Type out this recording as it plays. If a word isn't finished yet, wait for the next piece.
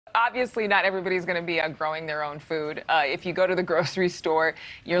Obviously, not everybody's going to be growing their own food. If you go to the grocery store,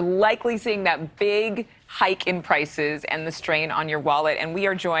 you're likely seeing that big hike in prices and the strain on your wallet. And we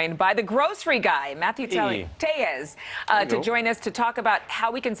are joined by the grocery guy, Matthew Tellez, to join us to talk about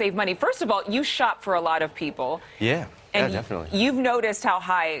how we can save money. First of all, you shop for a lot of people. Yeah. And definitely. You've noticed how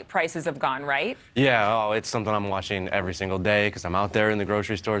high prices have gone, right? Yeah, it's something I'm watching every single day because I'm out there in the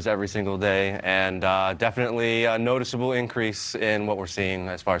grocery stores every single day, and definitely a noticeable increase in what we're seeing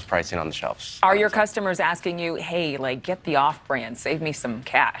as far as pricing on the shelves. Are your customers asking you, hey, like, get the off-brand, save me some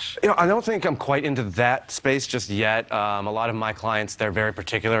cash? You know, I don't think I'm quite into that space just yet. A lot of my clients, they're very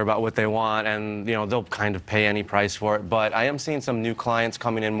particular about what they want, and, you know, they'll kind of pay any price for it. But I am seeing some new clients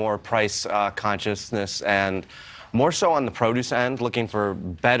coming in more price consciousness and more so on the produce end, looking for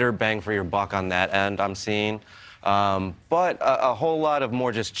better bang for your buck on that end, I'm seeing. But a whole lot of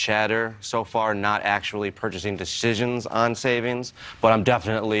more just chatter so far, not actually purchasing decisions on savings. But I'm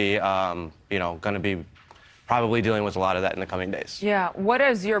definitely, you know, going to be probably dealing with a lot of that in the coming days. Yeah. What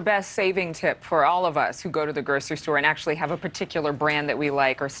is your best saving tip for all of us who go to the grocery store and actually have a particular brand that we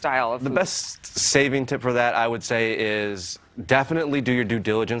like or style of food? The best saving tip for that, I would say, is definitely do your due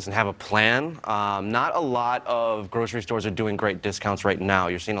diligence and have a plan. Not a lot of grocery stores are doing great discounts right now.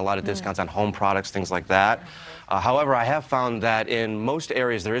 You're seeing a lot of discounts on home products, things like that. However, I have found that in most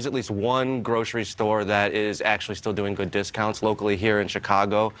areas, there is at least one grocery store that is actually still doing good discounts. Locally here in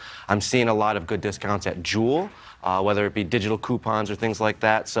Chicago, I'm seeing a lot of good discounts at Jewel, whether it be digital coupons or things like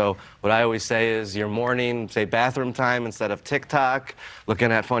that. So what I always say is your morning, say, bathroom time, instead of TikTok,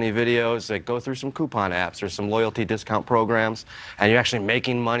 looking at funny videos, like, go through some coupon apps or some loyalty discount programs, and you're actually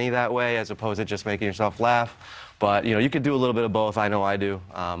making money that way as opposed to just making yourself laugh. But, you know, you could do a little bit of both. I know I do.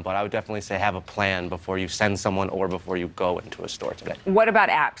 But I would definitely say have a plan before you send someone or before you go into a store today. What about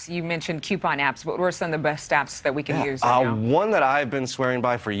apps? You mentioned coupon apps. What were some of the best apps that we can use right now? One that I've been swearing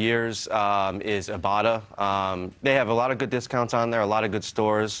by for years is Ibotta. They have a lot of good discounts on there, a lot of good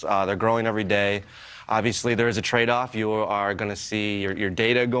stores. They're growing every day. Obviously, there is a trade-off. You are going to see your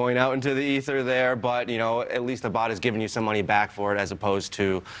data going out into the ether there, but, you know, at least Ibotta is giving you some money back for it as opposed to,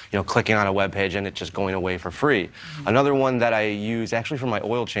 you know, clicking on a web page and it just going away for free. Another one that I use actually for my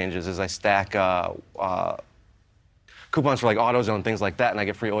oil changes is I stack coupons for like AutoZone, things like that, and I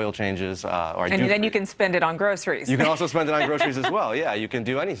get free oil changes. And then you can spend it on groceries. You can also spend it on groceries as well. Yeah, you can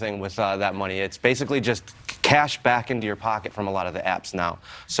do anything with that money. It's basically just cash back into your pocket from a lot of the apps now.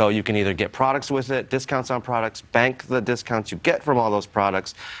 So you can either get products with it, discounts on products, bank the discounts you get from all those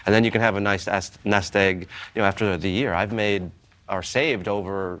products, and then you can have a nice nest egg. You know, after the year, I've made or saved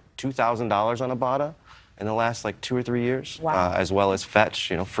over $2,000 on Ibotta in the last like 2 or 3 years. Wow. As well as Fetch.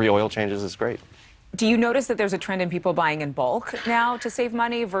 You know, free oil changes is great. Do you notice that there's a trend in people buying in bulk now to save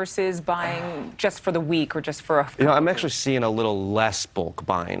money versus buying just for the week or just for a... You know, I'm actually seeing a little less bulk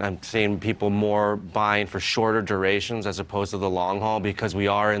buying. I'm seeing people more buying for shorter durations as opposed to the long haul because we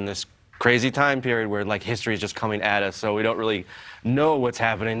are in this crazy time period where, like, history is just coming at us, so we don't really know what's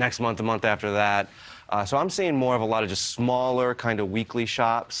happening next month, the month after that. So I'm seeing more of a lot of just smaller kind of weekly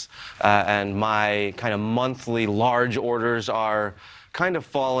shops, and my kind of monthly large orders are kind of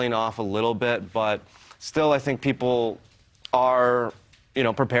falling off a little bit, but still I think people are, you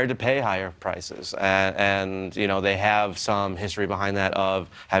know, prepared to pay higher prices. And you know, they have some history behind that of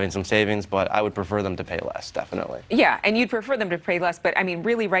having some savings, but I would prefer them to pay less, definitely. Yeah, and you'd prefer them to pay less, but I mean,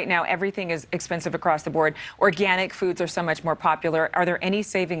 really right now, everything is expensive across the board. Organic foods are so much more popular. Are there any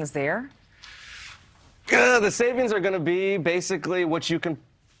savings there? The savings are going to be basically what you can,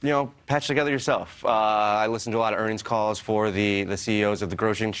 you know, patch together yourself. I listen to a lot of earnings calls for the CEOs of the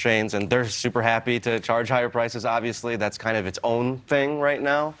grocery chains, and they're super happy to charge higher prices, obviously. That's kind of its own thing right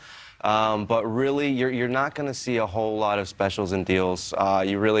now. But really, you're not going to see a whole lot of specials and deals.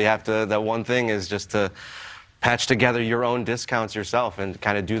 You really have to, the one thing is just to patch together your own discounts yourself and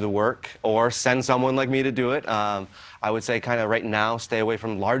kind of do the work, or send someone like me to do it. I would say kind of right now, stay away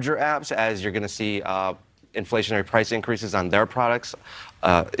from larger apps as you're going to see inflationary price increases on their products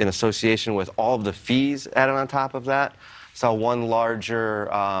in association with all of the fees added on top of that. So one larger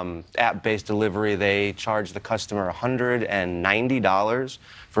app-based delivery, they charged the customer $190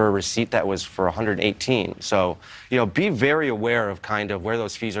 for a receipt that was for $118. So, you know, be very aware of kind of where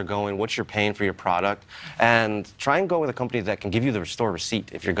those fees are going, what you're paying for your product, and try and go with a company that can give you the store receipt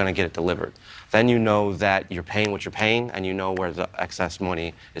if you're going to get it delivered. Then you know that you're paying what you're paying, and you know where the excess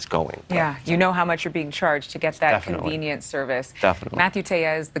money is going. Yeah, you know how much you're being charged to get that Definitely. Convenient service. Definitely. Matthew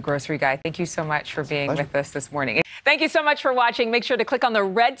Tellez, the grocery guy, thank you so much for being with us this morning. Thank you so much for watching. Make sure to click on the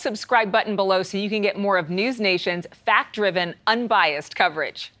red subscribe button below so you can get more of NewsNation's fact-driven, unbiased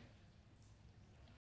coverage.